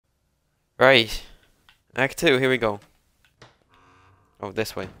Right. Act 2, here we go. Oh,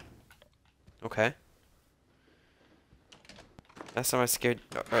 this way. Okay. Last time I was scared.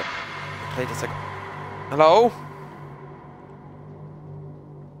 I played this like. Hello?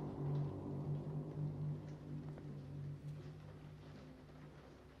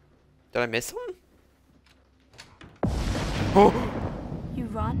 Did I miss something? Oh! You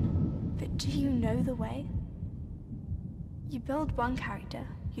run, but do you know the way? You build one character,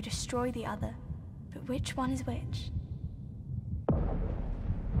 you destroy the other, but which one is which?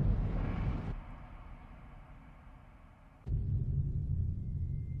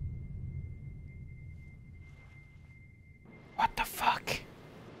 What the fuck?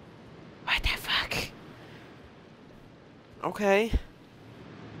 What the fuck? Okay.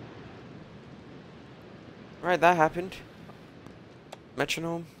 Right, that happened.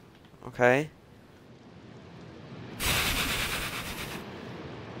 Metronome. Okay.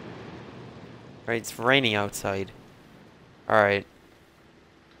 Right, it's raining outside. Alright.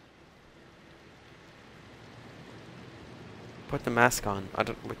 Put the mask on. I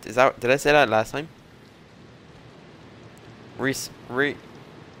don't. Is that? Did I say that last time?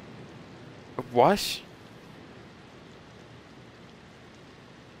 What?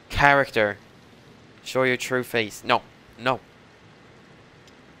 Character. Show your true face. No. No.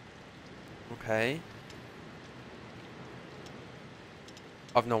 Okay.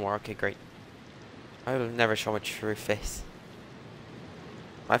 Of no more. Okay, great. I will never show my true face.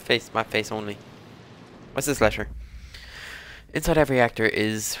 My face only. What's this letter? Inside every actor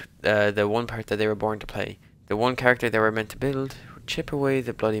is the one part that they were born to play. The one character they were meant to build. Chip away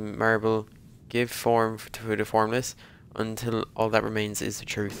the bloody marble. Give form to the formless. Until all that remains is the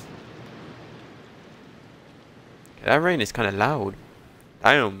truth. That rain is kind of loud.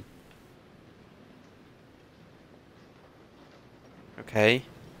 Damn. Okay.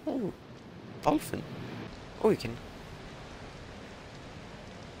 Oh, dolphin. Oh, you can.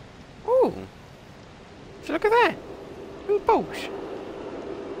 Oh, so look at that. Little boat.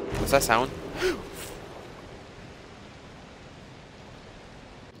 What's that sound?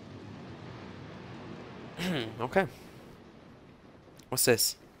 Okay. What's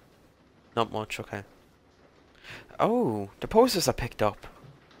this? Not much. Okay. Oh, the posters are picked up.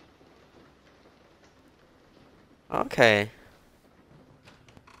 Okay.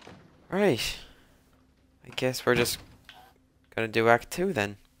 Right. I guess we're just gonna do Act 2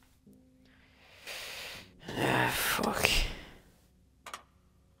 then. Ah, fuck.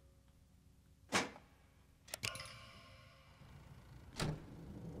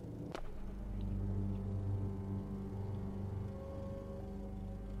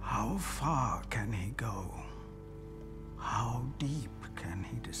 How far can he go? How deep can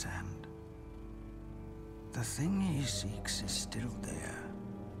he descend? The thing he seeks is still there,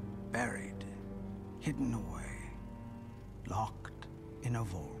 buried, hidden away, locked in a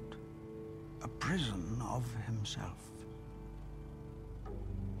vault, a prison of himself.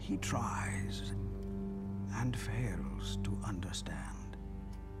 He tries and fails to understand.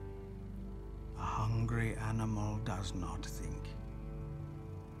 A hungry animal does not think.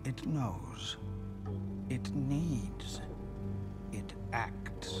 It knows. It needs. It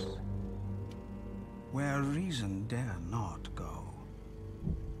acts. Where reason dare not go,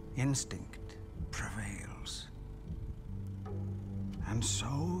 instinct prevails. And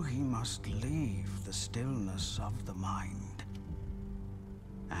so he must leave the stillness of the mind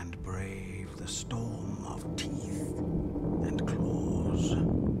and brave the storm of teeth and claws.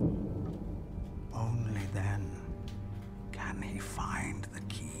 Only then can he find the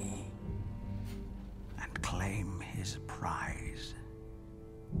key and claim his prize.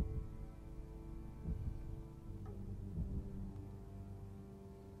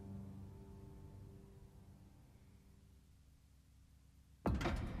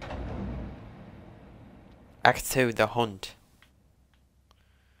 Act 2, The Hunt.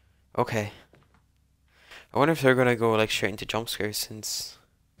 Okay. I wonder if they're gonna go like straight into jump scares since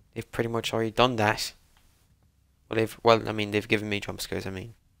they've pretty much already done that. Well, I mean, they've given me jump scares, I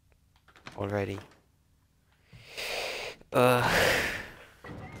mean. Already. It's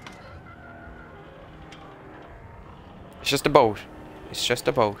just a boat. It's just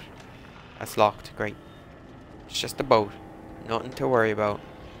a boat. That's locked. Great. It's just a boat. Nothing to worry about.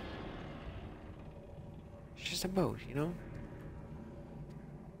 It's just a boat, you know?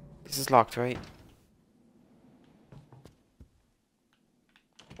 This is locked, right?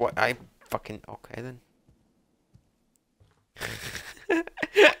 What? I fucking... Okay, then.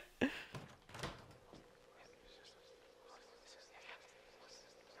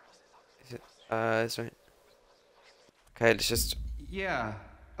 Is it... Is right. Okay, let's just... Yeah,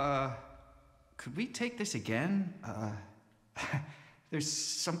 Could we take this again? There's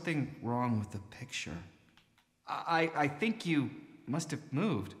something wrong with the picture. I think you must have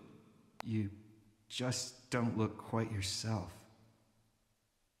moved. You just don't look quite yourself.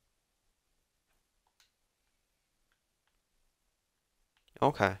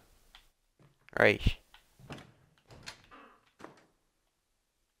 Okay. Right.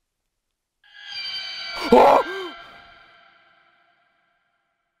 Oh!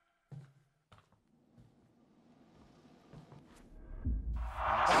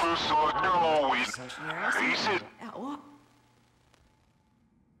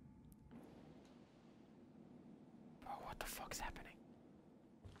 Bro, what the fuck's happening?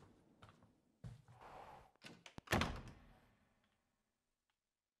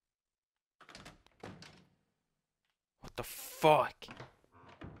 What the fuck?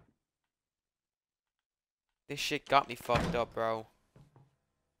 This shit got me fucked up, bro.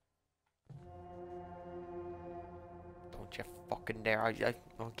 Don't you fucking dare.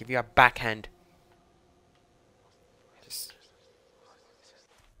 I'll give you a backhand. Just...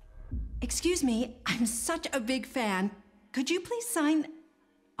 Excuse me, I'm such a big fan. Could you please sign...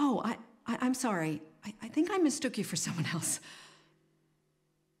 Oh, I'm sorry. I think I mistook you for someone else.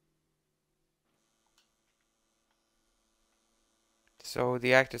 So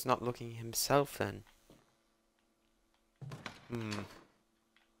the actor's not looking himself then?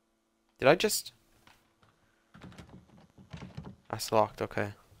 Did I just... That's locked,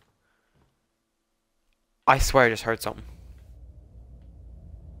 okay. I swear I just heard something.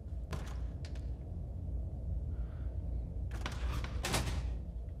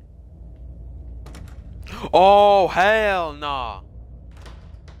 Oh, hell no!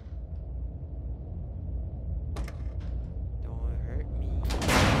 Don't hurt me.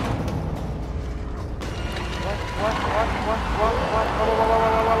 What?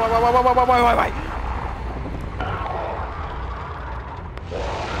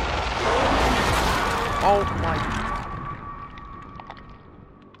 Oh my.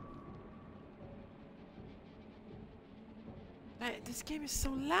 This game is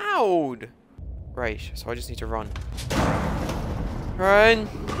so loud. Right, so I just need to run. Run!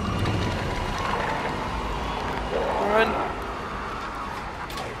 Run!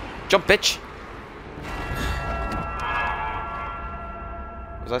 Jump, bitch!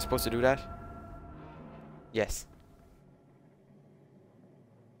 Was I supposed to do that? Yes.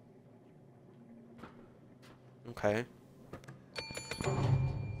 Okay.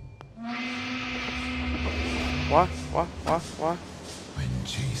 What? When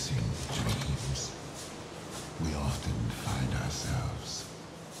chasing dreams, we often find ourselves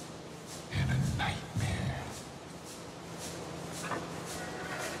in a nightmare.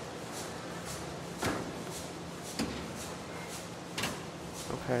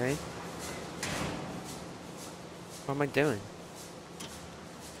 Okay. What am I doing?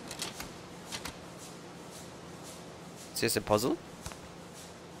 Is this a puzzle?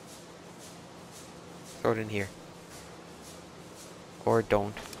 Throw it in here. Or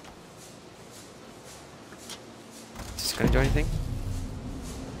don't. Is this gonna do anything?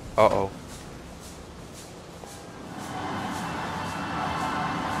 Uh-oh.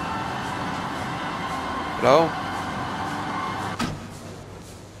 Hello?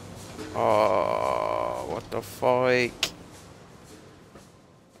 Oh, what the fuck?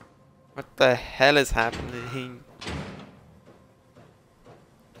 What the hell is happening?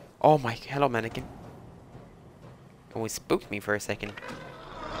 Oh my, hello mannequin. Almost spooked me for a second.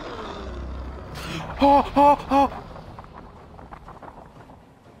 Oh!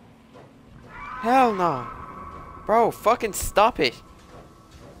 Hell no. Bro, fucking stop it.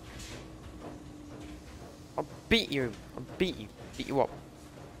 I'll beat you. Beat you up.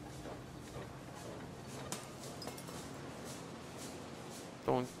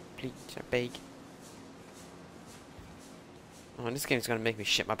 Don't, please, I beg. Oh, this game's gonna make me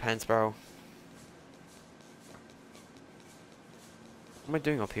shit my pants, bro. What am I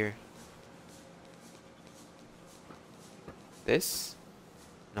doing up here? This?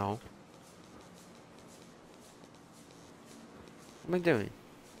 No. What am I doing?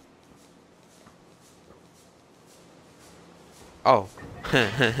 Oh.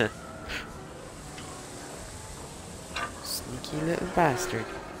 Sneaky little bastard.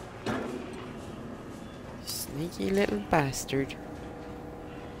 Sneaky little bastard.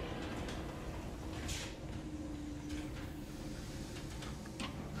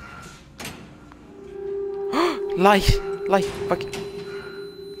 Light! Fuck.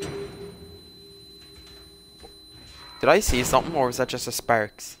 Did I see something or was that just a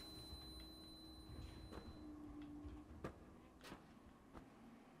sparks?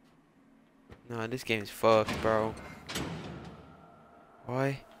 No, this game's fucked, bro.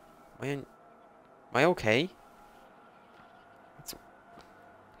 Why? Am I okay? What the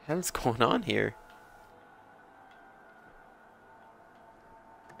hell's going on here?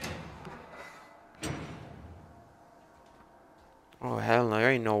 Oh hell no,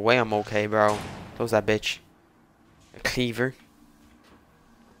 there ain't no way I'm okay, bro. Close that bitch. A cleaver.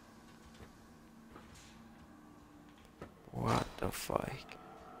 What the fuck?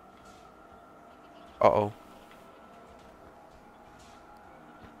 Uh-oh.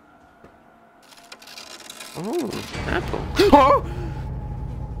 Oh, apple. Oh!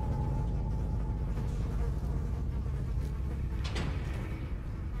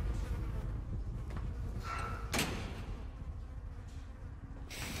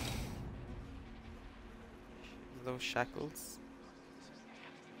 Those shackles.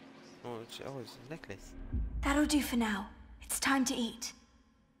 Oh, it's a necklace. That'll do for now. It's time to eat.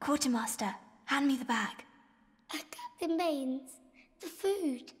 Quartermaster, hand me the bag. Captain Baines, the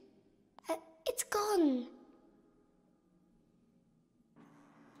food. It's gone.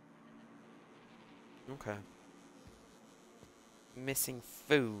 Okay. Missing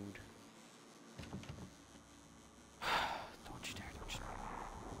food. Don't you dare, don't you dare.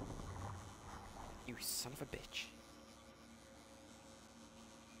 You son of a bitch.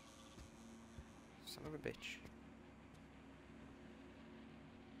 Son of a bitch.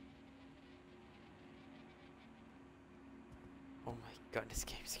 Oh my god, this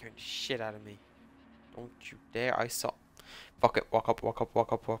game's scaring the shit out of me. Don't you dare, I saw. Fuck it, walk up, walk up,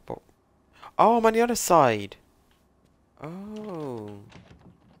 walk up, walk up. Oh, I'm on the other side. Oh.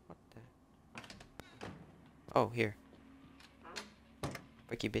 What the? Oh, here.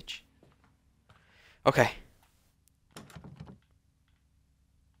 Freaky bitch. Okay.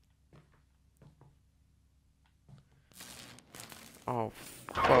 Oh,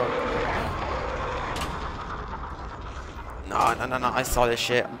 fuck. No, no, no, no, I saw this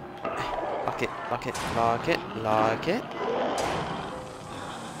shit. Lock it, lock it, lock it, lock it.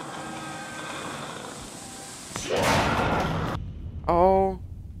 Oh.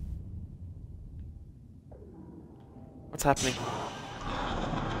 What's happening?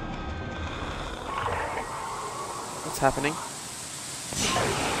 What's happening?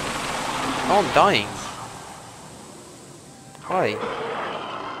 Oh, I'm dying. Why?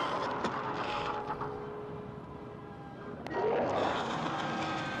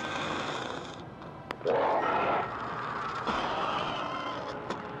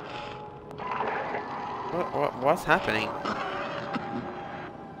 What's happening?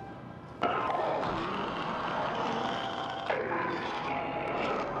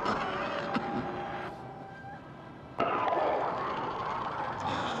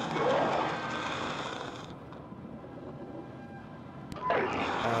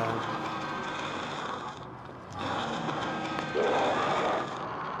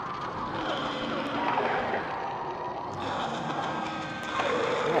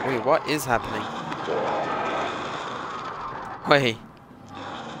 Oh, wait, what is happening? Wait.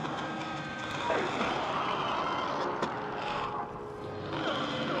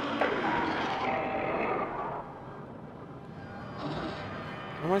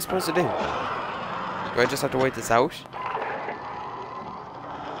 What am I supposed to do? Do I just have to wait this out?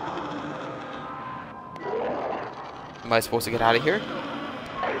 Am I supposed to get out of here?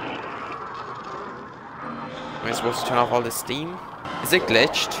 Am I supposed to turn off all the steam? Is it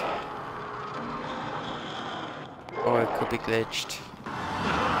glitched? Oh, it could be glitched.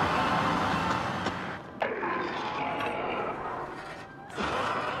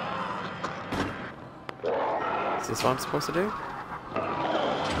 Is this what I'm supposed to do?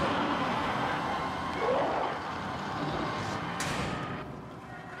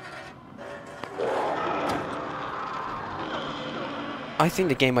 I think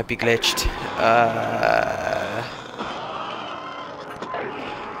the game might be glitched.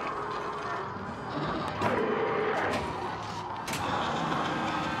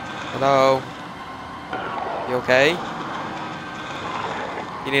 Hello? You okay?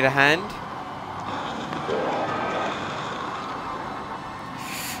 You need a hand?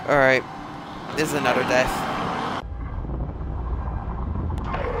 Alright. This is another death.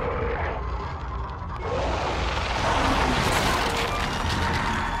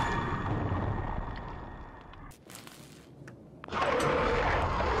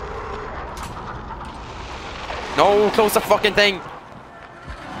 No, close the fucking thing!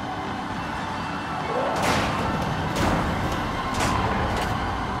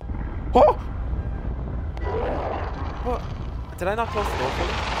 Oh! What? Did I not close the door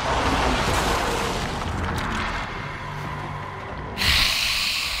fully?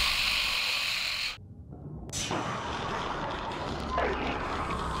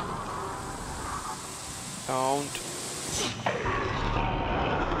 Don't.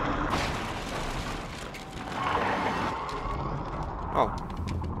 Oh.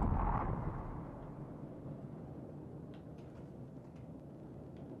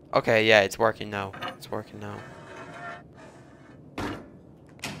 Okay, yeah, it's working now. It's working now.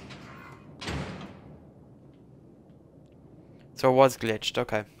 So it was glitched,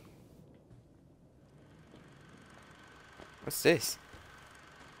 okay. What's this?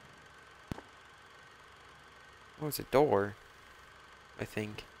 Oh, it's a door, I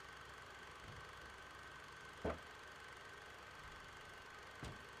think.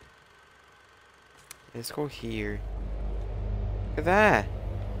 Let's go here. Look at that.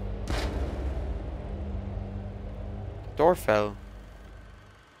 The door fell.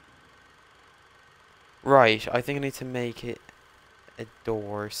 Right, I think I need to make it a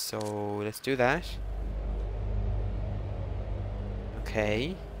door, so let's do that.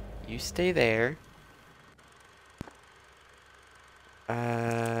 Okay, you stay there.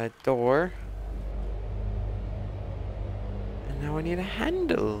 Door. And now I need a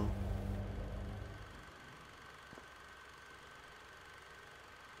handle.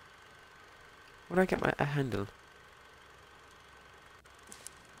 Where do I get a handle?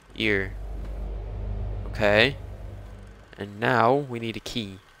 Here. Okay. And now we need a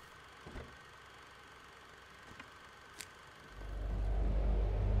key.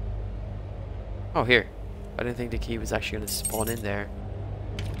 Oh, here. I didn't think the key was actually going to spawn in there.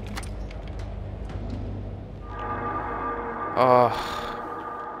 Oh.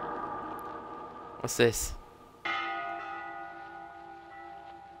 What's this?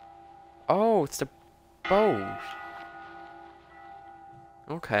 Oh, it's the boat.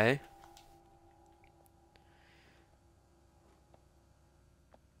 Okay.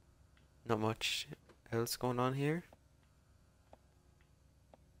 Not much else going on here.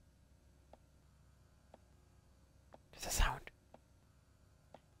 There's a sound.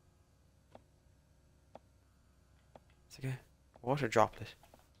 It's like a water droplet.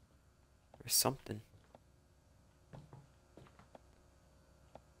 Or something.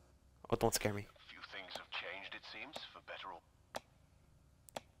 Oh, don't scare me. Few things have changed, it seems, for better or...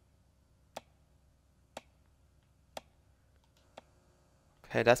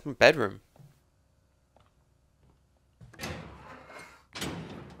 Okay, that's my bedroom.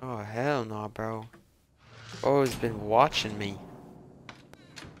 Oh, hell no, bro. Oh, he's been watching me.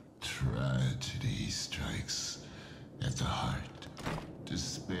 Tragedy strikes at the heart.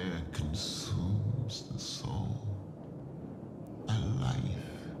 Despair consumes the soul. A life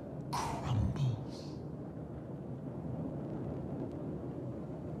crumbles.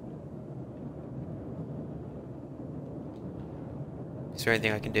 Is there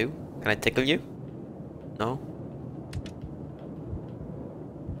anything I can do? Can I tickle you? No?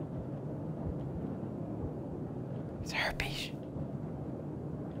 It's herpes.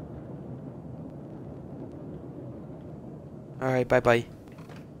 Alright, bye-bye.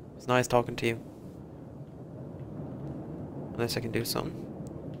 It's nice talking to you. Unless I can do something.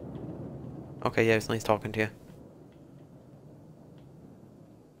 Okay, yeah, it's nice talking to you.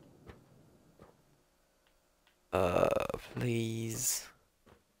 Please.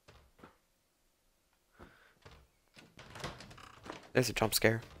 There's a jump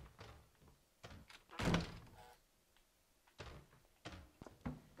scare.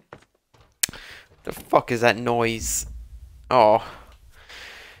 The fuck is that noise? Oh.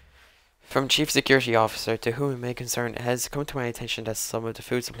 From Chief Security Officer, to whom it may concern, it has come to my attention that some of the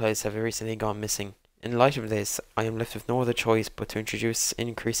food supplies have recently gone missing. In light of this, I am left with no other choice but to introduce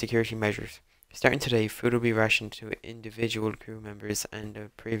increased security measures. Starting today, food will be rationed to individual crew members and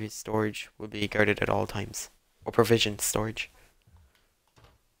the previous storage will be guarded at all times. Or provisioned storage.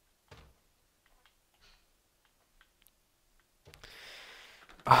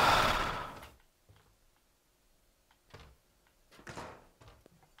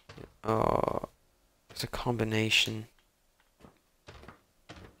 Oh, it's a combination.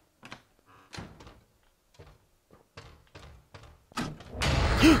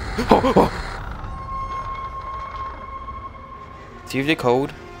 Do you have the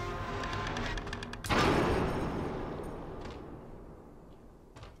code?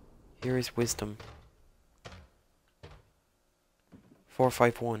 Here is wisdom.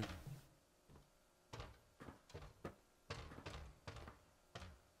 451.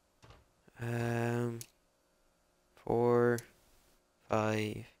 4,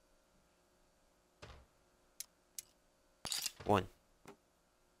 5, 1.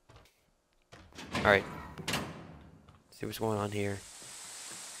 Alright. See what's going on here.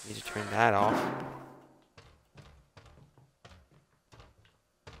 Need to turn that off.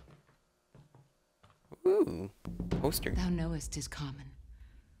 Woo! Ooh, poster. Thou knowest 'tis common.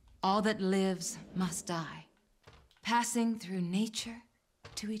 All that lives must die, passing through nature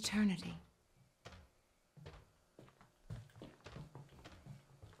to eternity.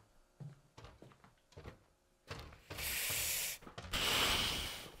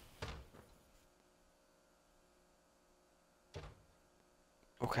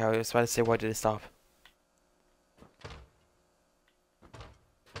 Okay, I was about to say, why did it stop?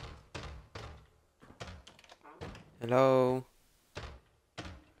 Hello?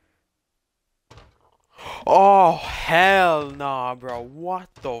 Oh, hell nah, bro. What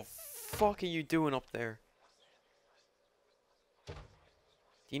the fuck are you doing up there? Do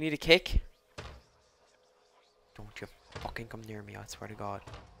you need a kick? Don't you fucking come near me, I swear to God.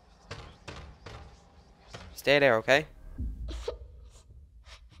 Stay there, okay?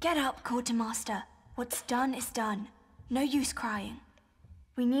 Get up, Quartermaster. What's done is done. No use crying.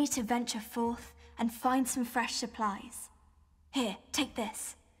 We need to venture forth and find some fresh supplies. Here, take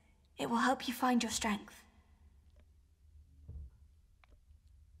this. It will help you find your strength.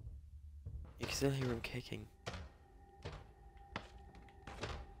 You can still hear him kicking.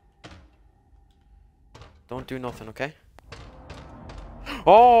 Don't do nothing, okay?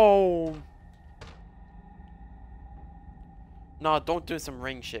 Oh! No, don't do some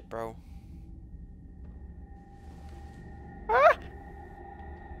ring shit, bro. Ah!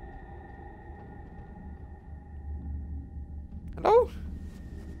 Hello?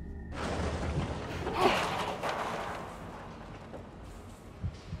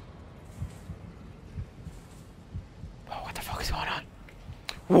 Oh, what the fuck is going on?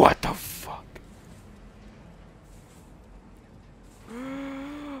 What the fuck?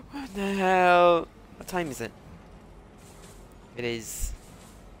 What the hell? What time is it? It is.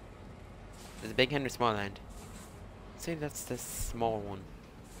 There's a big hand or small hand? I'd say that's the small one.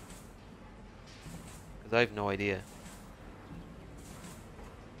 Because I have no idea.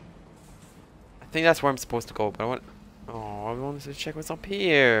 I think that's where I'm supposed to go, but I want. Oh, I wanted to check what's up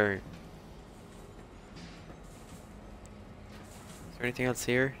here. Is there anything else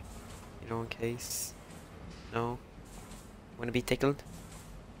here? You know, in case. No? Want to be tickled?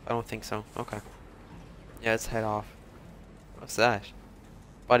 I don't think so. Okay. Yeah, let's head off. What's that?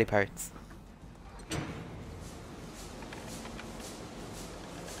 Body parts.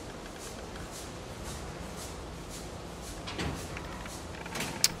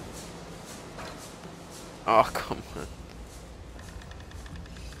 Oh, come on.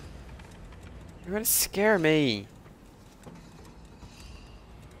 You're gonna scare me.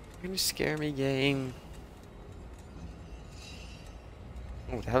 You're gonna scare me, game.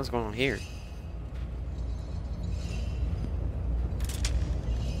 Oh, what the hell's going on here?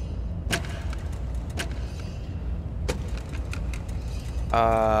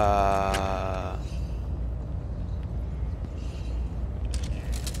 Oh.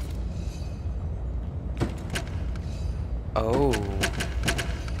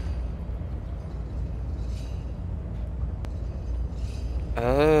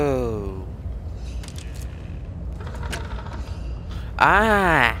 Oh.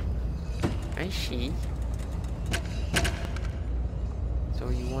 Ah. I see. So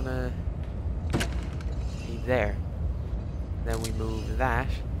you wanna be there. Then we move that.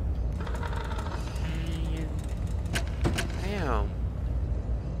 And bam.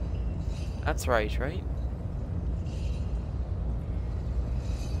 That's right, right?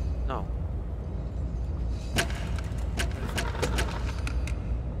 No.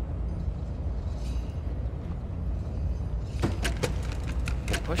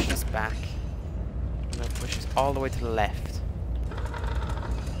 Push this back. And then push this all the way to the left.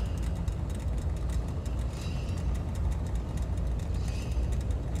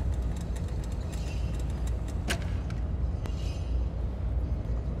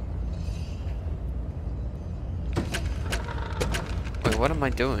 Wait, what am I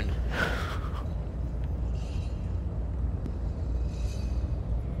doing?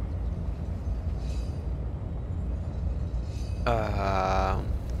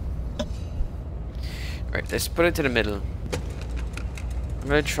 Right, let's put it to the middle. I'm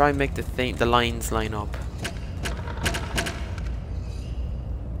gonna try and make the lines line up.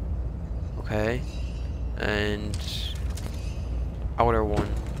 Okay. And outer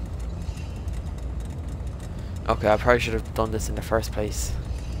one. Okay, I probably should have done this in the first place.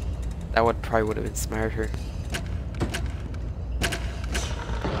 That would have been smarter.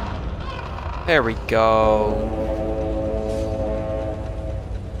 There we go.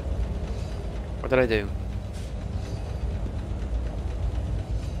 What did I do?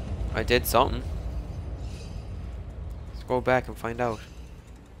 I did something. Let's go back and find out.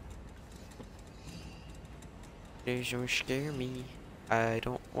 Please don't scare me. I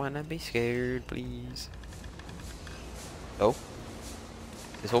don't wanna be scared, please. Oh?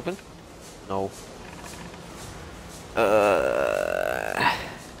 Is open? No.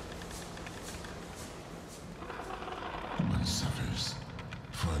 One suffers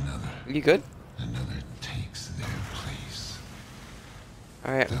for another. You good? Another takes their place.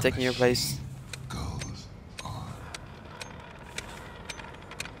 Alright, I'm taking your place. Goes on.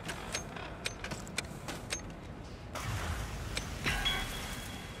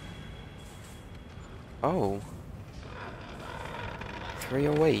 Oh.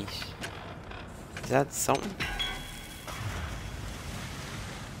 308. Is that something?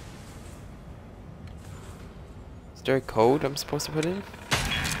 Is there a code I'm supposed to put in?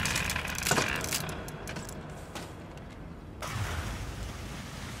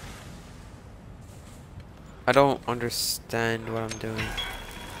 I don't understand what I'm doing.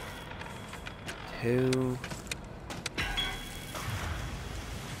 2.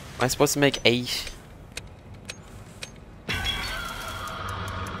 Am I supposed to make 8?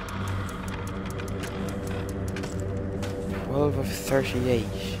 12 of 38.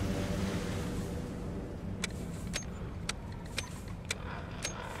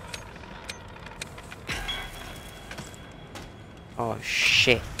 Oh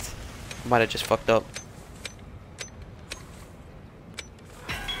shit. I might have just fucked up.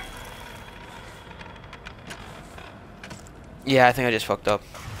 Yeah, I think I just fucked up.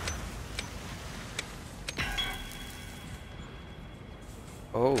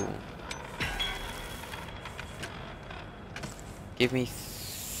 Oh. Give me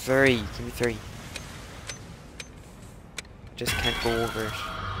 3. Give me 3. Just can't go over it.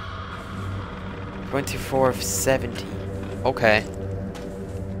 24 of 70. Okay.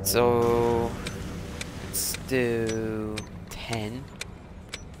 So let's do 10.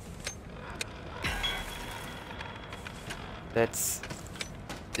 Let's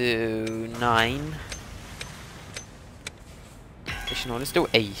do 9. Actually, no, let's do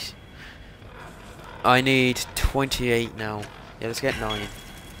 8. I need 28 now. Yeah, let's get 9.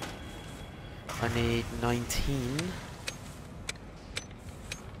 I need 19.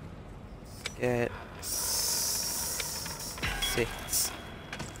 Let's get 6.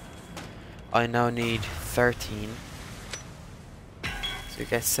 I now need 13. So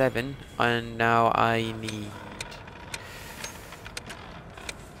get 7. And now I need...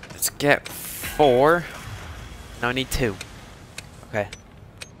 Let's get 4. Now I need 2. Okay.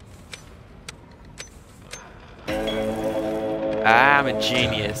 Ah, I'm a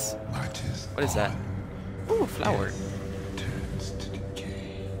genius. What is that? Ooh, a flower. Turns to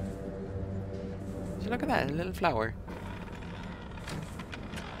decay. Look at that, a little flower.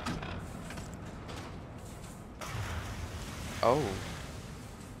 Oh.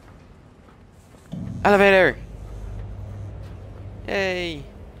 Elevator! Yay!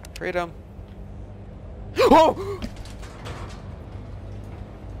 Freedom. Oh!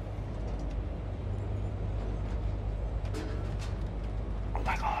 Oh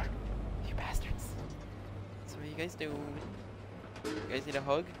my god. You bastards. So what are you guys doing? You guys need a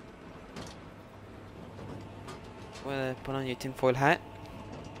hug? Wanna put on your tinfoil hat?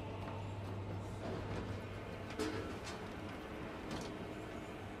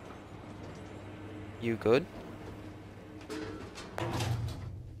 You good?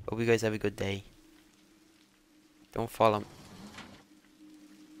 Hope you guys have a good day. Don't fall on...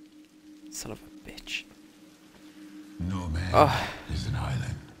 Son of a bitch. No man Oh. is an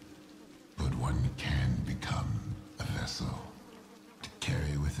island, but one can become a vessel to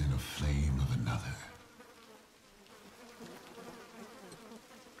carry within a flame of another.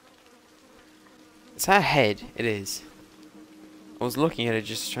 Is that a head? It is. I was looking at it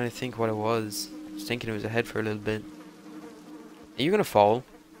just trying to think what it was. I was thinking it was a head for a little bit. Are you gonna fall?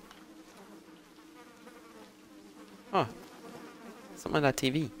 Huh. Something on that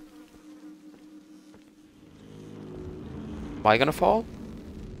TV. Am I gonna fall?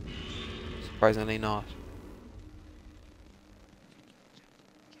 Surprisingly not.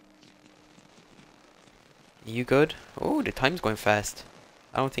 You good? Oh, the time's going fast.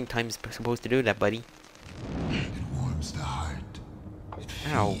 I don't think time's supposed to do that, buddy. It warms the heart. It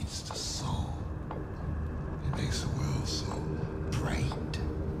Ow. feeds the soul. It makes the world so bright.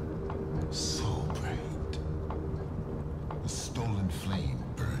 So bright. A stolen flame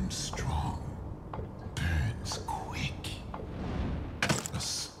burns strong. Burns quick. A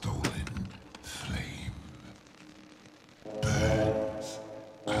stolen flame burns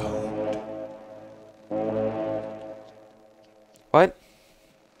out. What?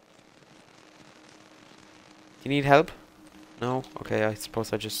 Do you need help? No? Okay, I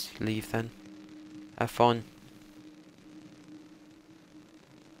suppose I'll just leave then. Have fun.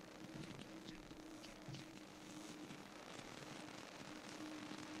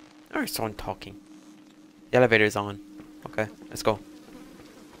 Or someone talking. The elevator is on. Okay, let's go.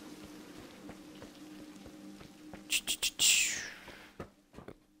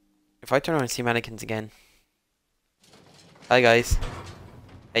 If I turn around and see mannequins again. Hi guys.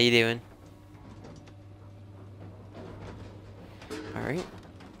 How you doing? Alright.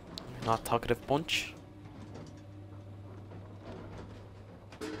 Not talkative bunch.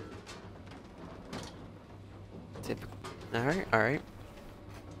 Typical. Alright, alright.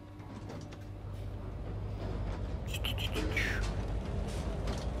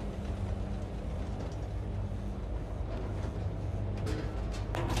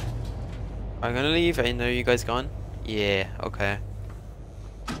 I'm gonna leave. I know you guys gone. Yeah, okay.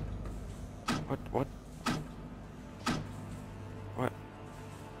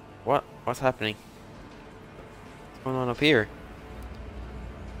 What's happening? What's going on up here?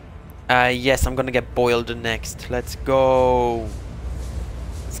 Yes, I'm gonna get boiled next. Let's go.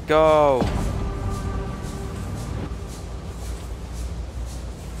 Let's go.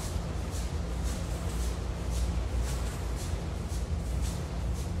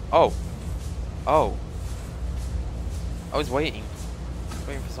 Oh. Oh. I was waiting.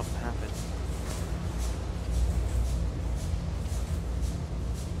 Waiting for something to happen.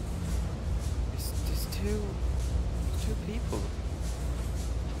 There's two people.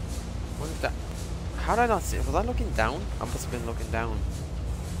 What is that? How did I not see? Was I looking down? I must have been looking down.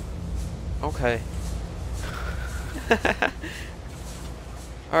 Okay.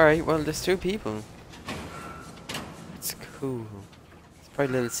 Alright, well there's two people. It's cool. It's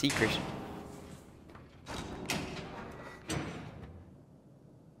probably a little secret.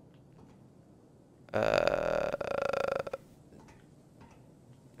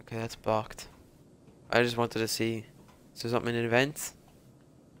 Okay, that's blocked. I just wanted to see. Is there something in events?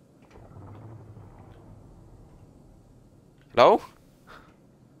 Hello?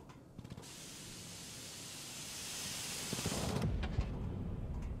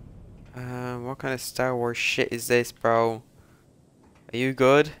 What kind of Star Wars shit is this, bro? Are you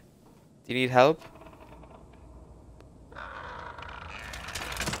good? Do you need help?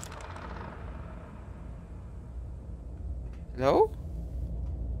 Hello?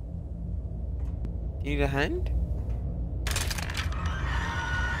 Do you need a hand?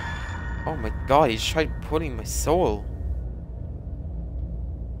 Oh my god, he's tried pulling my soul.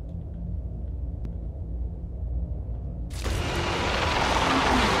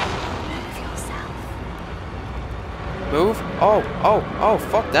 Move? Oh,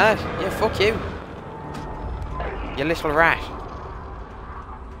 fuck that. Yeah, fuck you. You little rat.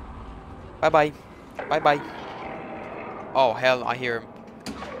 Bye-bye. Bye-bye. Oh, hell, I hear him.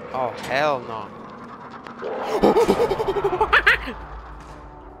 Oh, hell no.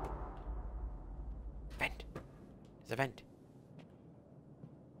 Vent. There's a vent.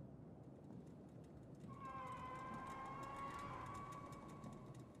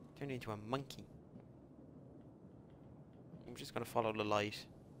 Turned into a monkey. I'm just gonna follow the light.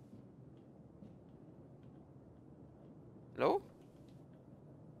 Hello?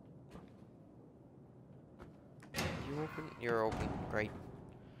 You open? You're open. Great.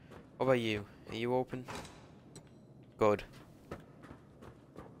 What about you? Are you open? Good.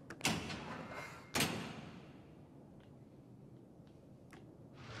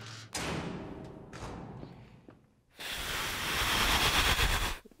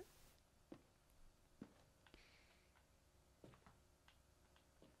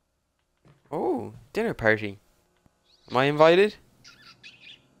 Oh, dinner party. Am I invited?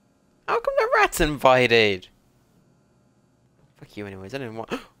 How come the rat's invited? Fuck you anyways, I didn't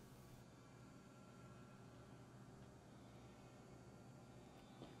want...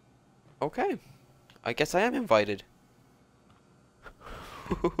 Okay. I guess I am invited.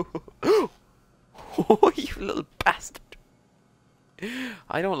 Oh, you little bastard.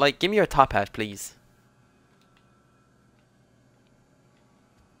 I don't like... Give me your top hat, please.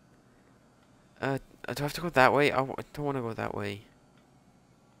 Do I have to go that way? I don't want to go that way.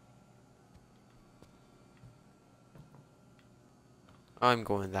 I'm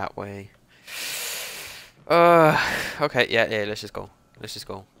going that way. Okay, yeah, let's just go. Let's just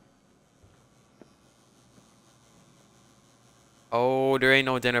go. Oh, there ain't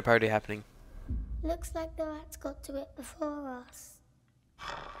no dinner party happening. Looks like the rats got to it before us.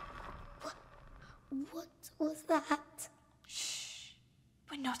 What was that? Shh.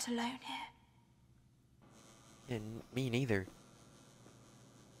 We're not alone here. Yeah, me neither.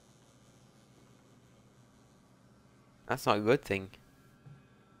 That's not a good thing.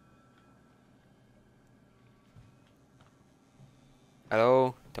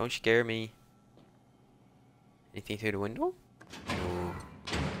 Hello? Don't scare me. Anything through the window? No.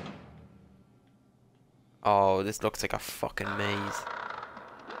 Oh, this looks like a fucking maze.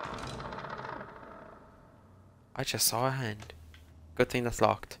 I just saw a hand. Good thing that's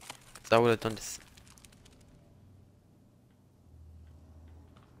locked. 'Cause I would have done this.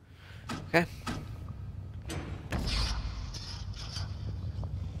 Okay.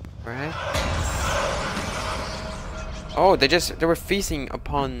 Right. Oh, they were feasting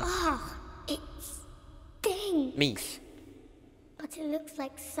upon Ah, it stinks. meat. But it looks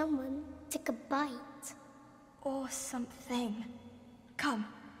like someone took a bite. Or something. Come,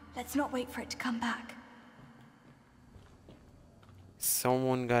 let's not wait for it to come back.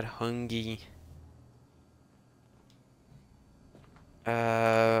 Someone got hungry.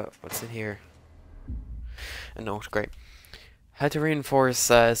 What's in here? A note, great. Had to reinforce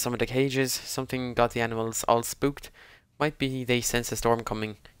some of the cages. Something got the animals all spooked. Might be they sense a storm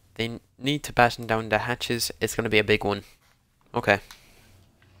coming. They need to batten down the hatches. It's gonna be a big one. Okay.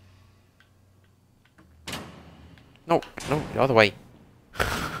 No, no, the other way.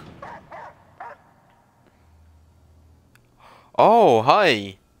 Oh,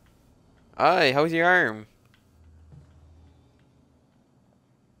 hi. Hi, how's your arm?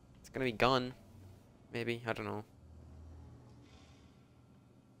 It's gonna be gone. Maybe, I don't know.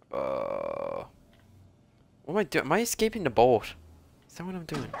 What am I doing? Am I escaping the boat? Is that what I'm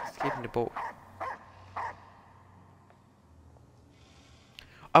doing? Escaping the boat.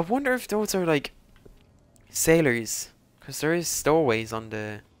 I wonder if those are like sailors, because there is stowaways on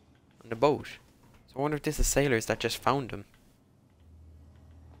the boat. So I wonder if this is sailors that just found them.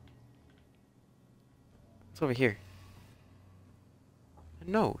 What's over here? A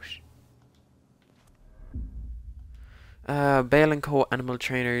note. Bale & Co. Animal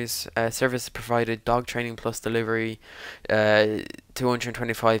Trainers service provided dog training plus delivery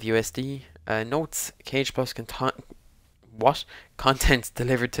 225 USD. Notes Cage Plus contents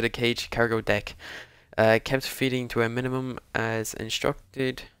delivered to the cage cargo deck. Kept feeding to a minimum as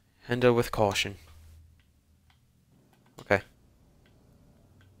instructed. Handle with caution. Okay.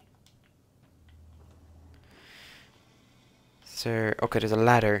 Sir, okay, there's a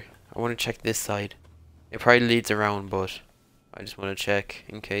ladder. I want to check this side. It probably leads around, but I just want to check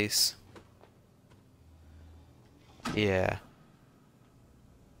in case. Yeah.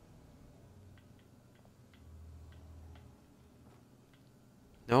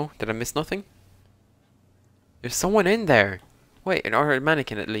 No? Did I miss nothing? There's someone in there. Wait, or a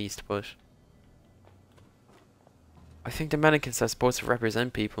mannequin at least, but I think the mannequins are supposed to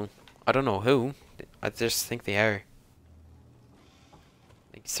represent people. I don't know who. I just think they are.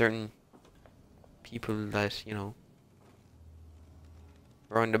 Like certain people that, you know,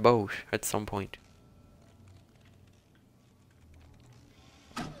 were on the boat at some point.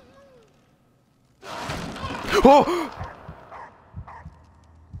 Oh!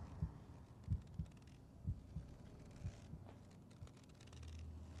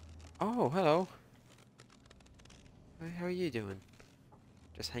 Oh, hello. How are you doing?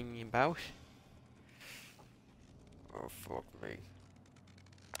 Just hanging about? Oh, fuck me.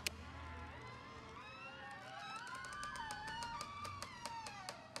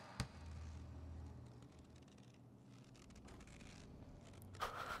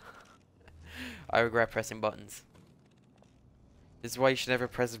 I regret pressing buttons. This is why you should never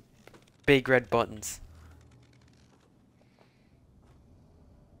press big red buttons.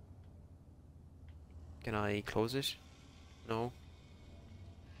 Can I close it? No.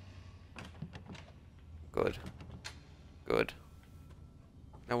 Good. Good.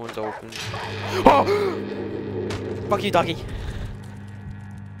 That one's open. Oh! Fuck you, doggy!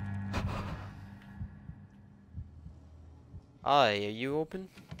 Hi, are you open?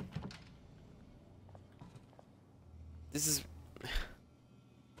 This is...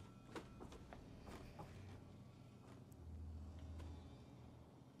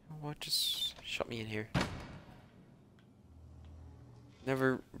 What? Just shut me in here.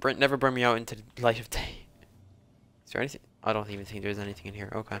 Never burn me out into the light of day. Is there anything? I don't even think there's anything in here.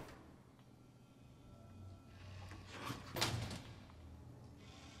 Okay.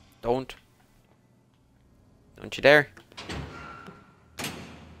 Don't you dare.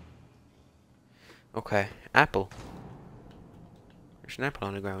 Okay, apple. There's an apple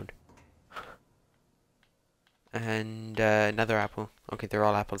on the ground. And another apple. Okay, they're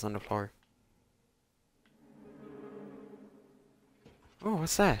all apples on the floor. Oh,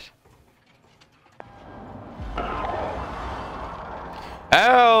 what's that?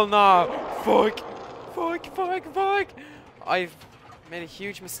 Hell no! Fuck! Fuck, fuck, fuck! I've made a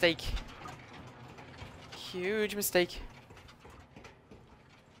huge mistake. Huge mistake.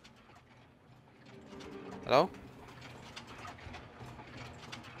 Hello?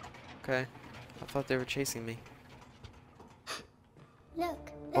 Okay. I thought they were chasing me.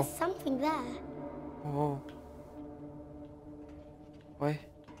 Look, there's something there. Oh. What?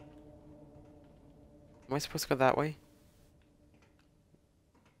 Am I supposed to go that way?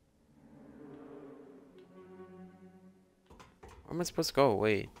 Where am I supposed to go?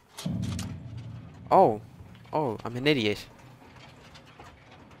 Wait. Oh. Oh, I'm an idiot.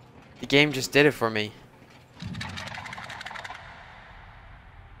 The game just did it for me.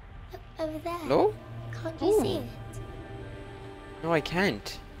 Look over there. Hello? Can't you see it? No, I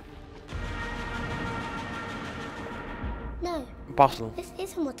can't. No, Bottle. this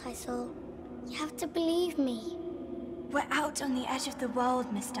isn't what I saw. You have to believe me. We're out on the edge of the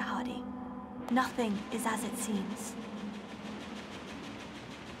world, Mr. Hardy. Nothing is as it seems.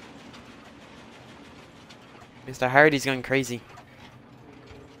 Mr. Hardy's going crazy.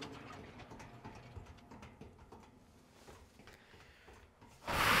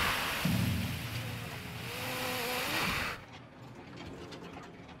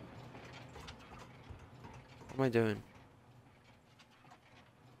 What am I doing?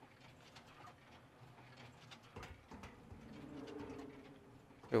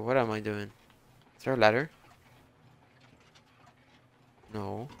 Wait, what am I doing? Is there a ladder?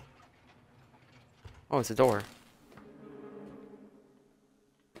 No. Oh, it's a door.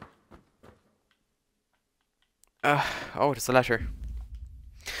 Oh, it's a letter.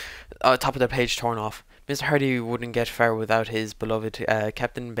 Top of the page torn off. Mr. Hardy wouldn't get far without his beloved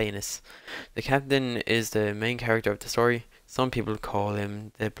Captain Banis. The captain is the main character of the story. Some people call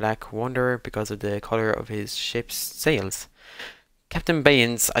him the Black Wanderer because of the color of his ship's sails. Captain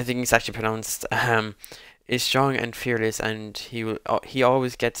Baines, I think it's actually pronounced, is strong and fearless, and he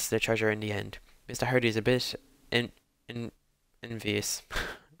always gets the treasure in the end. Mr. Hardy is a bit envious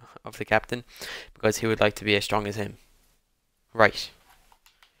of the captain because he would like to be as strong as him. Right.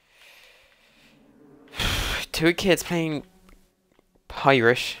 Two kids playing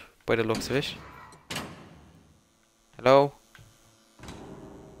pirate by the looks of it. Hello?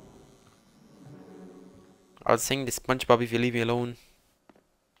 I'll sing the SpongeBob if you leave me alone.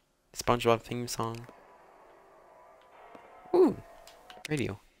 SpongeBob theme song. Ooh,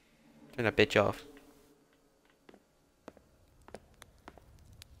 radio. Turn that bitch off.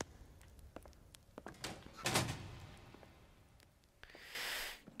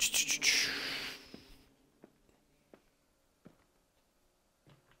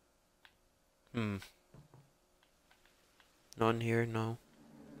 None here, no.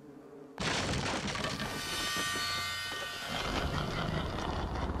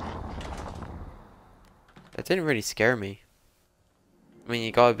 That didn't really scare me. I mean,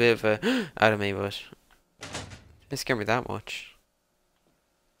 you got a bit of a out of me, but it didn't scare me that much.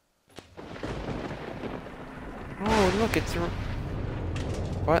 Oh, look, it's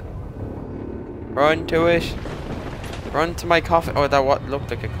what? Run to it! Run to my coffin! Oh, that what looked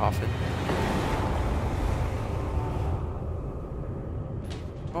like a coffin.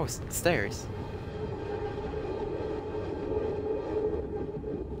 Oh, it's stairs.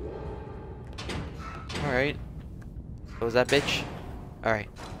 Alright. Close that bitch. Alright.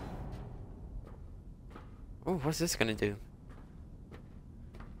 Oh, what's this gonna do?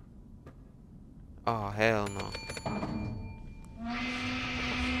 Oh, hell no.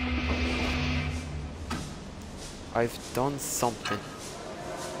 I've done something.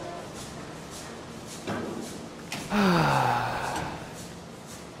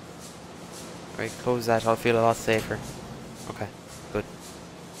 Alright, close that. I'll feel a lot safer. Okay, good.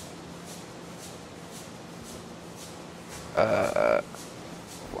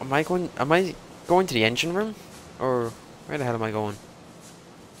 Am I going to the engine room? Or where the hell am I going?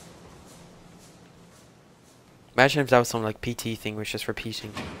 Imagine if that was some like PT thing which just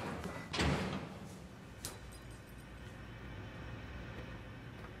repeating.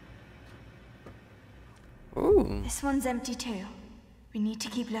 Ooh. This one's empty too. We need to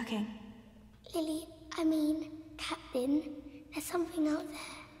keep looking. Lily, Captain, there's something out there.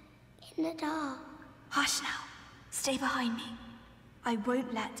 In the dark. Hush now. Stay behind me. I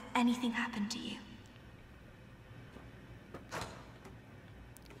won't let anything happen to you.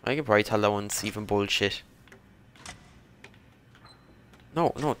 I can probably tell that one's even bullshit.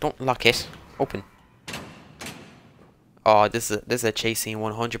 No, don't lock it. Open. Oh, this is a chase scene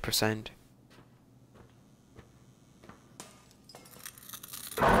 100%.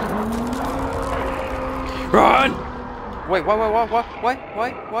 Run! Wait, why?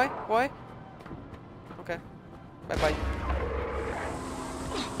 Okay. Bye-bye.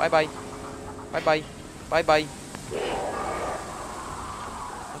 Bye-bye. Bye-bye. Bye-bye.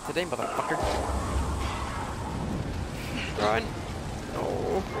 Not today, motherfucker. Run. No.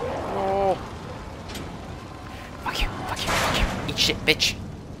 No. Fuck you, fuck you, fuck you. Eat shit, bitch.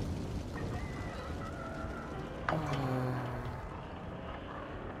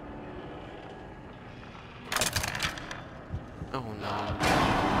 Oh no.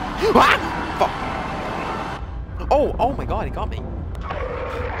 Ah! Fuck. Oh, oh my god, he got me.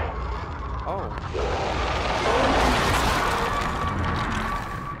 Oh.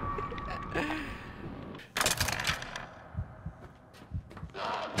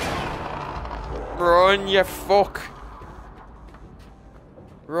 Run, you fuck.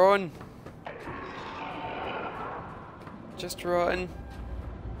 Run. Just run.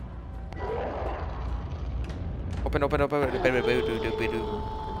 Open, open, open.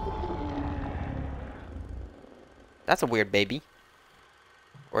 That's a weird baby.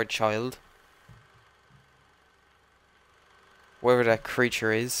 Or a child. Whoever that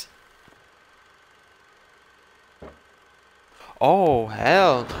creature is. Oh,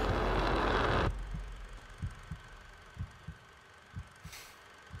 hell.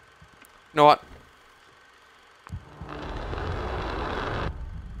 You know what?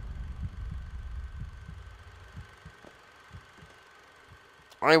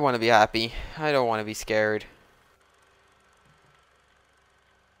 I want to be happy. I don't want to be scared.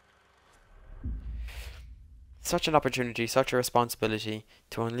 Such an opportunity, such a responsibility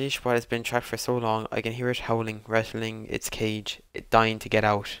to unleash what has been trapped for so long. I can hear it howling, rattling its cage, it dying to get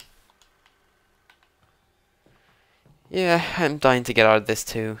out. Yeah, I'm dying to get out of this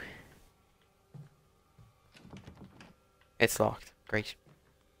too. It's locked. Great.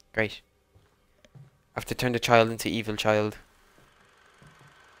 Great. I have to turn the child into evil child.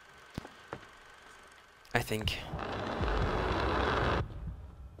 I think.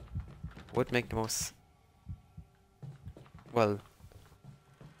 Would make the most... Well...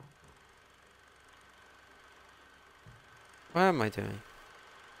 What am I doing?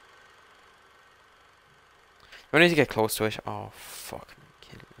 I need to get close to it. Oh, fuck.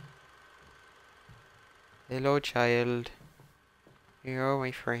 Kill me. Hello, child. You're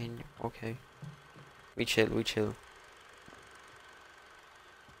my friend. Okay. We chill, we chill.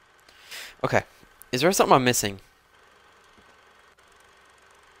 Okay. Is there something I'm missing?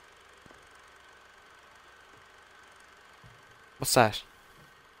 What's that?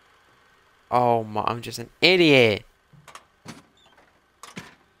 Oh my, I'm just an idiot.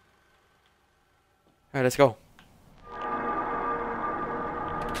 Alright, let's go.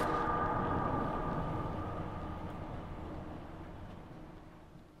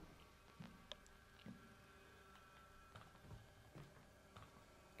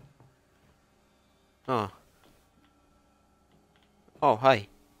 Oh. Oh, hi.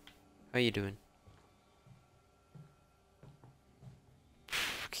 How you doing?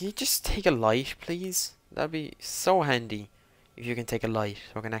 Can you just take a light, please? That'd be so handy if you can take a light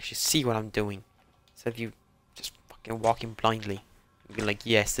so I can actually see what I'm doing. Instead of you just fucking walking blindly. And be like,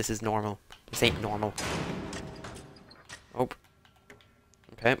 yes, this is normal. This ain't normal. Oh.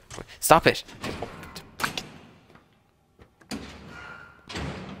 Okay. Stop it!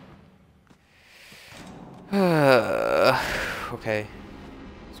 Okay.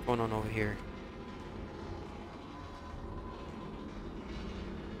 What's going on over here?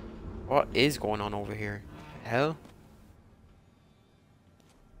 What is going on over here? Hell?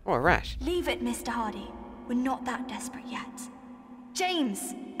 Oh, a rat. Leave it, Mr. Hardy. We're not that desperate yet.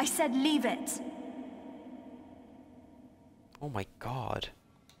 James! I said leave it! Oh my god.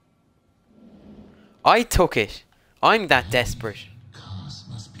 I took it. I'm that desperate. Cost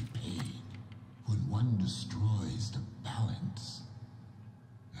must be paid when one destroys the balance.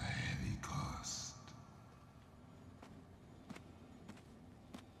 A heavy cost.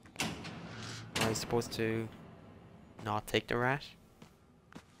 Am I supposed to not take the rat?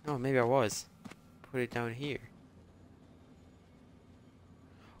 No, maybe I was. Put it down here.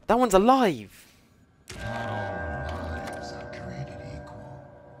 That one's alive! Not all lives are created equal.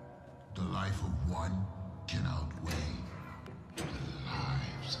 The life of one can outweigh the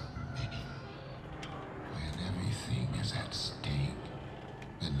lives of many. When everything is at stake,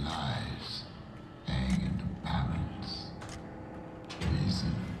 and lives hang in the balance,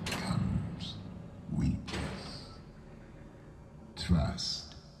 reason becomes weakness.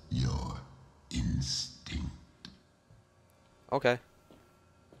 Trust your instinct. Okay.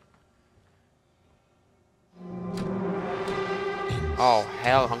 Oh,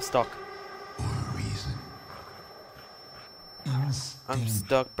 hell, I'm stuck. Or reason. I'm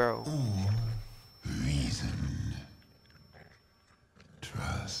stuck, bro. Reason.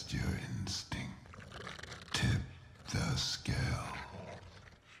 Trust your instinct. Tip the scale.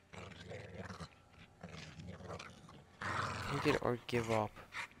 Take it or give up.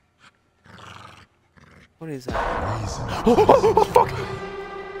 What is that? Reason Oh, fuck!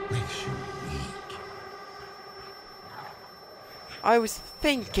 makes you weak. I was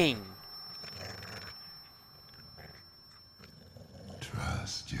thinking.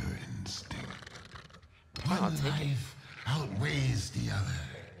 Trust your instinct. I'll One take it. life outweighs the other.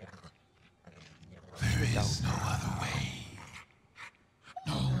 There is no other way.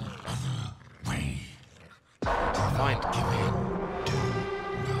 No other way. Do Fine. not give in. Do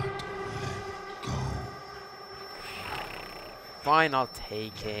not let go. Fine, I'll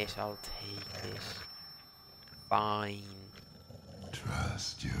take it. I'll take it. Fine.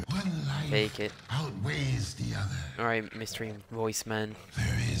 Trust your one life Take it. outweighs the other. Alright, mystery voice man.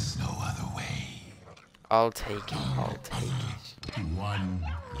 There is no other way. I'll take it. I'll take it. One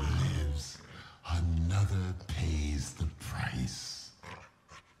lives, another pays the price.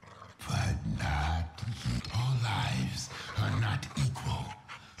 But not you. All lives are not equal.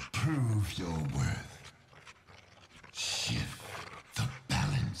 Prove your worth. Shift the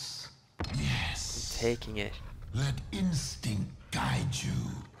balance. Yes. Taking it. Let instinct guide you.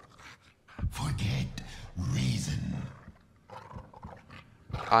 Forget reason.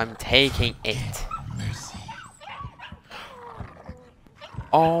 I'm taking it. Get mercy.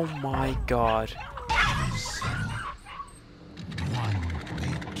 Oh my god. It is subtle. One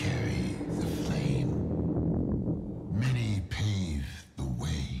may carry the flame. Many pave the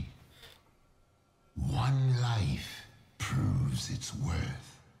way. One life proves its worth.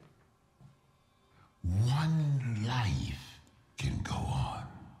 One life can go on.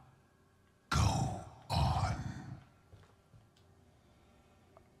 Go on.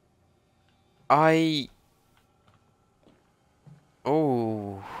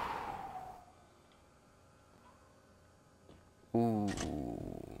 Oh. Ooh.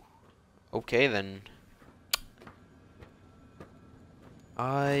 Okay then.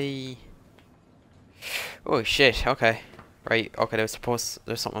 Oh shit, okay. Right, okay, there's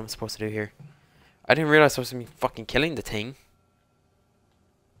something I'm supposed to do here. I didn't realize I was supposed to be fucking killing the thing.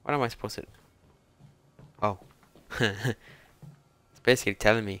 What am I supposed to... Oh. It's basically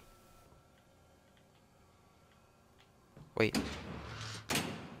telling me. Wait.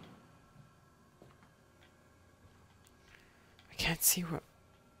 I can't see what...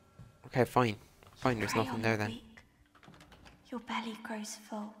 Okay, fine. Fine, there's Prey nothing on there the then. weak. Your belly grows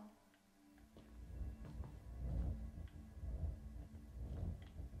full.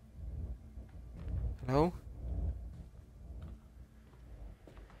 Hello?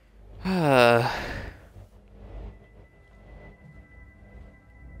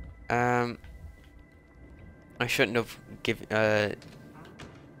 I shouldn't have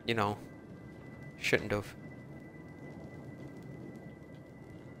you know, shouldn't have.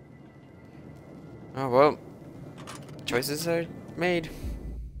 Oh well, choices are made.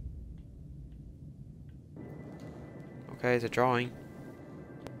 Okay, it's a drawing.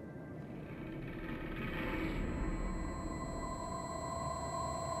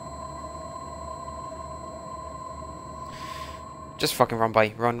 Just fucking run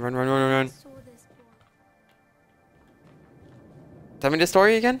by. Run, run, run, run, run, run. Tell me the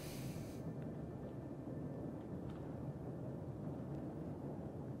story again?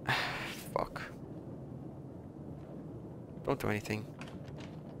 Fuck. Don't do anything.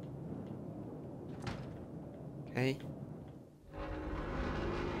 Okay.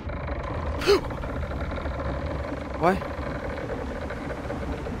 What?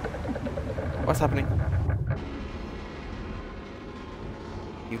 What's happening?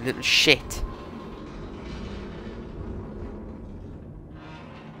 You little shit.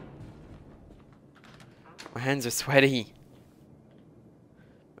 My hands are sweaty.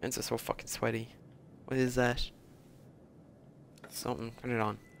 My hands are so fucking sweaty. What is that? Something. Turn it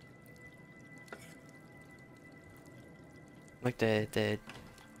on. Like the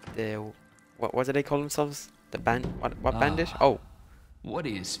what do they call themselves? The band? What bandit? Oh. What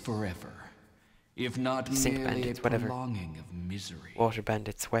is forever, if not Sink merely bandits, a whatever. prolonging of misery? Water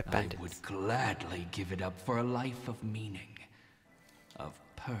bandits, wet bandits. I would gladly give it up for a life of meaning, of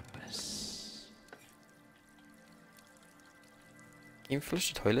purpose. Can you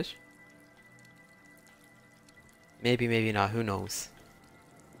flush the toilet? Maybe, maybe not. Who knows?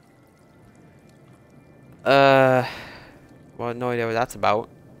 Well, no idea what that's about.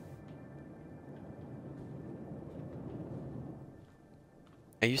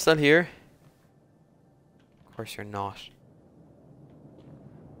 Are you still here? Of course you're not.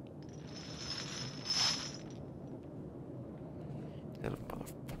 Little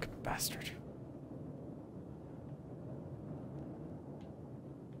motherfucking bastard.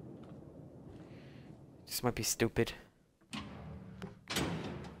 This might be stupid.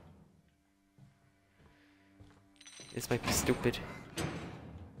 This might be stupid.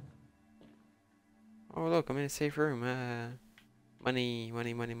 Oh look, I'm in a safe room. Money,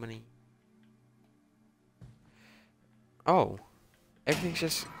 money, money, money. Oh. Everything's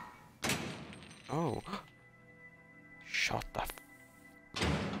just... Oh. Shut the f...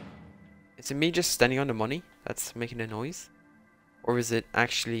 Is it me just standing on the money that's making a noise? Or is it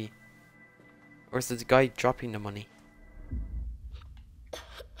actually... Or is it the guy dropping the money?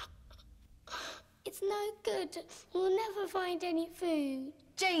 It's no good. We'll never find any food.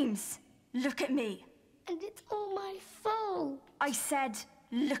 James, look at me. And it's all my fault. I said,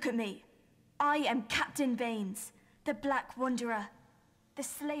 look at me. I am Captain Baines, the Black Wanderer, the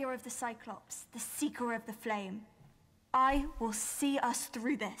Slayer of the Cyclops, the Seeker of the Flame. I will see us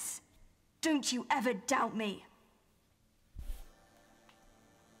through this. Don't you ever doubt me.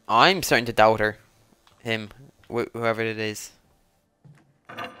 I'm starting to doubt her. Him. Whoever it is.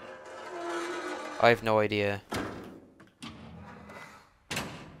 I have no idea.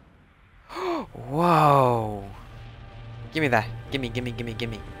 Whoa. Give me that. Gimme, gimme, gimme,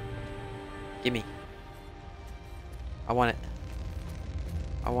 gimme. Gimme. I want it.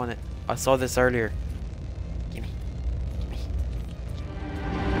 I want it. I saw this earlier. Gimme. Gimme.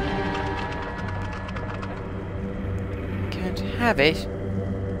 Can't have it.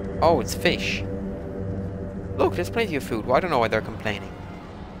 Oh, it's fish. Look, there's plenty of food. Well, I don't know why they're complaining.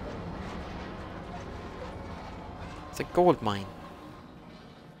 It's a gold mine.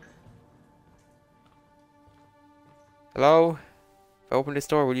 Hello? If I open this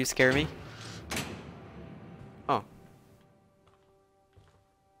door, will you scare me? Oh.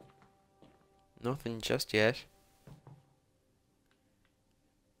 Nothing just yet.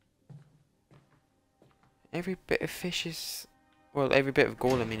 Every bit of fish is... Well, every bit of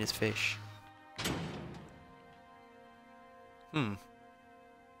gold, I mean, is fish. Hmm.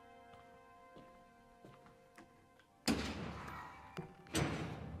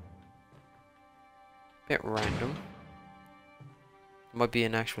 Bit random. Might be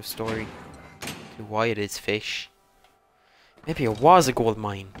an actual story to why it is fish. Maybe it was a gold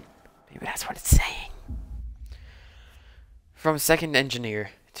mine. Maybe that's what it's saying. From second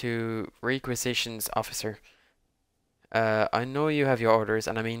engineer to requisitions officer. I know you have your orders,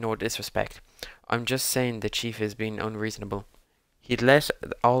 and I mean no disrespect. I'm just saying the chief is being unreasonable. He'd let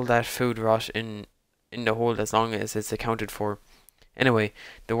all that food rot in the hold as long as it's accounted for. Anyway,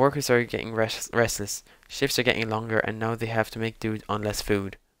 the workers are getting restless. Shifts are getting longer, and now they have to make do on less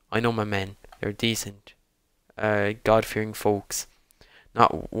food. I know my men. They're decent, God-fearing folks.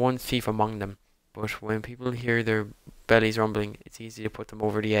 Not one thief among them. But when people hear their bellies rumbling, it's easy to put them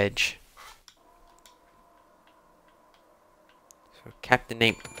over the edge. So Captain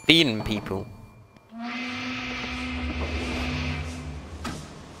ain't feeding people.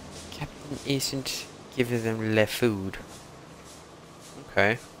 Captain isn't giving them less food.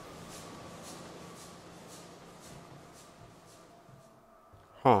 Okay.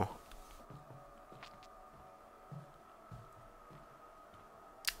 Huh.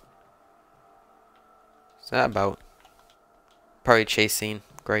 What's that about? Probably chase scene.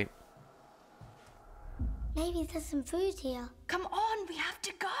 Great. Maybe there's some food here. Come on, we have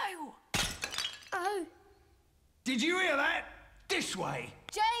to go. Oh. Did you hear that? This way.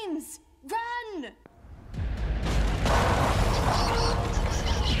 James, run!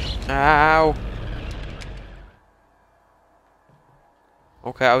 Ow.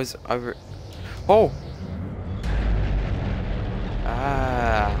 Okay, oh.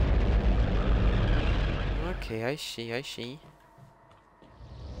 Ah. Okay, I see.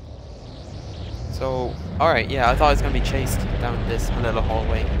 So, alright, yeah, I thought I was gonna be chased down this little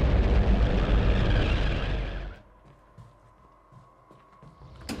hallway.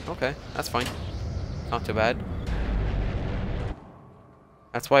 Okay, that's fine. Not too bad.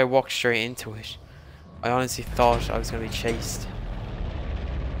 That's why I walked straight into it. I honestly thought I was gonna be chased.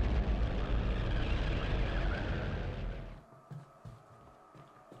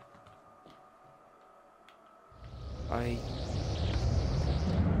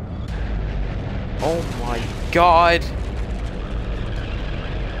 Oh my god!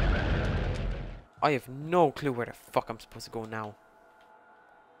 I have no clue where the fuck I'm supposed to go now.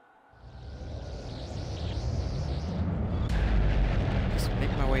 Just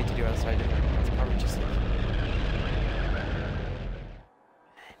make my way to the other side of it. It's probably just like...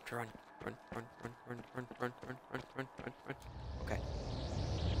 And run. Okay.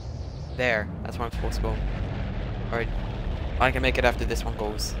 There. That's where I'm supposed to go. Alright. I can make it after this one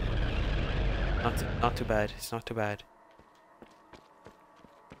goes. Not too bad. It's not too bad.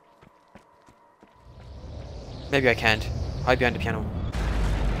 Maybe I can't. Hide behind the piano.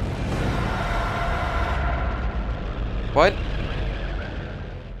 What?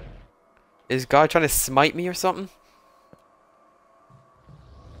 Is God trying to smite me or something?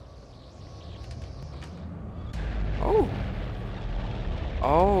 Oh.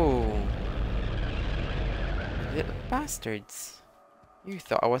 Oh. Little bastards. You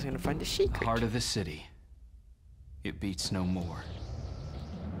thought I wasn't gonna find the secret. Heart of the city. It beats no more.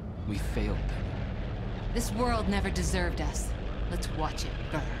 We failed them. This world never deserved us. Let's watch it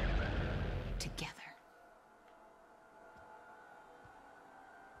burn. Together.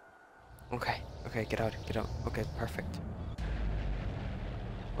 Okay, okay, get out, get out. Okay, perfect.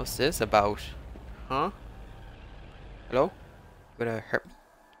 What's this about? Huh? Hello? You gonna hurt me?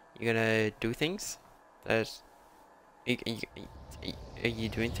 You gonna do things? Are you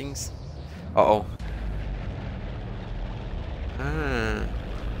doing things? Uh-oh. Ah.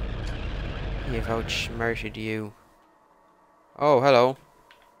 You've outsmarted you. Oh, hello.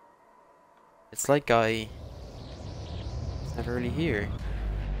 It's like I was never really here.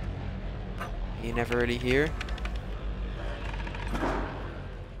 You never really here?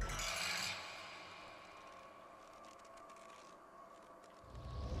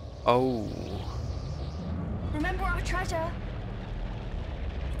 Oh. Remember our treasure?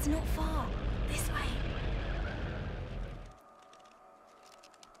 It's not far. This way.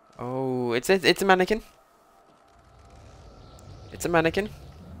 Oh, it's a mannequin. It's a mannequin.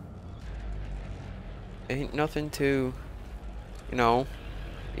 Ain't nothing to, you know,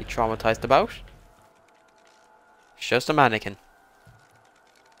 be traumatized about. It's just a mannequin.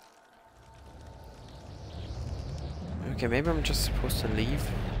 Okay, maybe I'm just supposed to leave.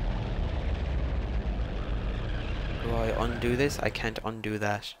 Do I undo this? I can't undo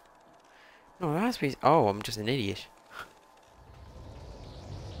that. No, it has to be. Oh, I'm just an idiot.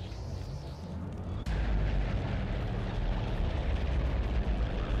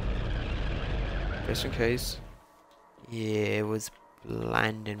 Just in case. Yeah, it was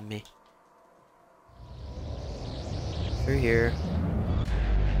blinding me. Through here.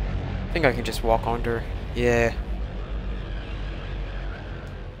 I think I can just walk under. Yeah.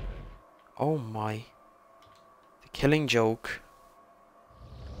 Oh my. The Killing Joke.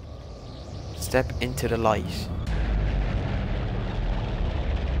 Step into the light.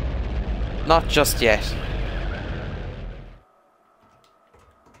 Not just yet.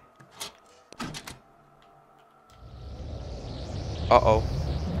 Uh-oh.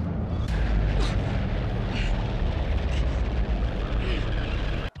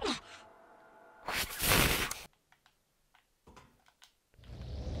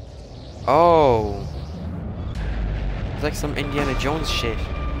 Oh. It's like some Indiana Jones shit.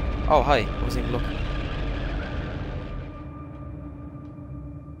 Oh, hi. I wasn't even looking.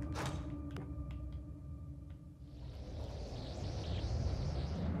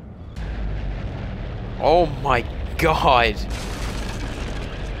 Oh my god.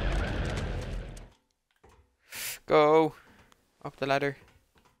 Go. Up the ladder.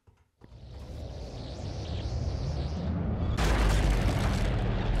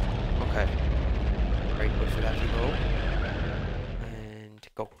 Okay. Right, wait for that to go. And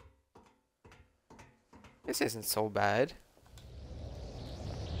go. This isn't so bad.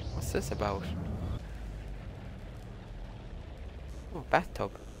 What's this about? Oh,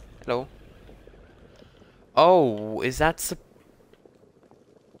 bathtub. Hello. Oh, is that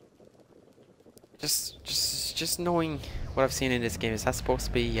just knowing what I've seen in this game, is that supposed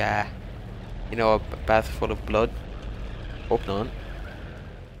to be you know, a bath full of blood? Hope not.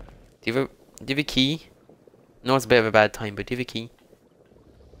 Do you have a key? No, it's a bit of a bad time, but do you have a key?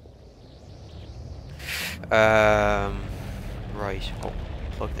 Right. Oh,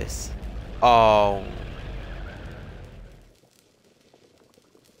 plug this. Oh.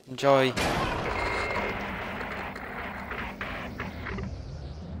 Enjoy.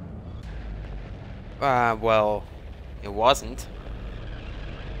 Well, it wasn't.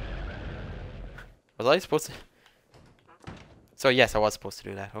 Was I supposed to? So yes, I was supposed to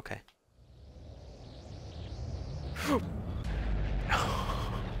do that. Okay.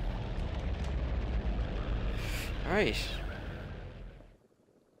 Alright.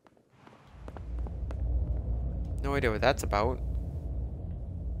 No idea what that's about.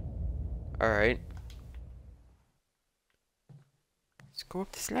 Alright. Let's go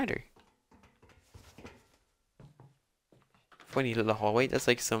up this ladder. Funny little hallway. That's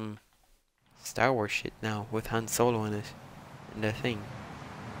like some Star Wars shit now with Han Solo in it. In the thing.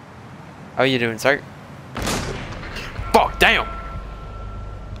 How are you doing, sir? Fuck, damn!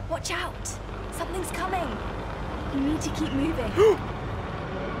 Watch out! Something's coming! You need to keep moving.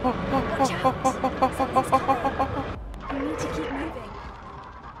 Watch out! Something's coming. You need to keep moving.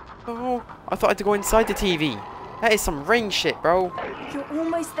 Oh, I thought I had to go inside the TV. That is some ring shit, bro. You're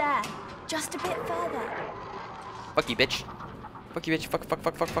almost there. Just a bit further. Fuck you, bitch. Fuck you, bitch. Fuck, fuck,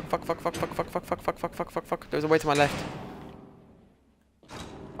 fuck, fuck, fuck, fuck, fuck, fuck, fuck, fuck, fuck, fuck, fuck, fuck, fuck, fuck, fuck. There's a way to my left.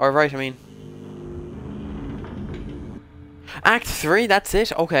 Or right, I mean. Act 3, that's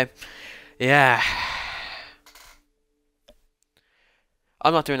it? Okay. Yeah.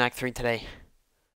 I'm not doing Act 3 today.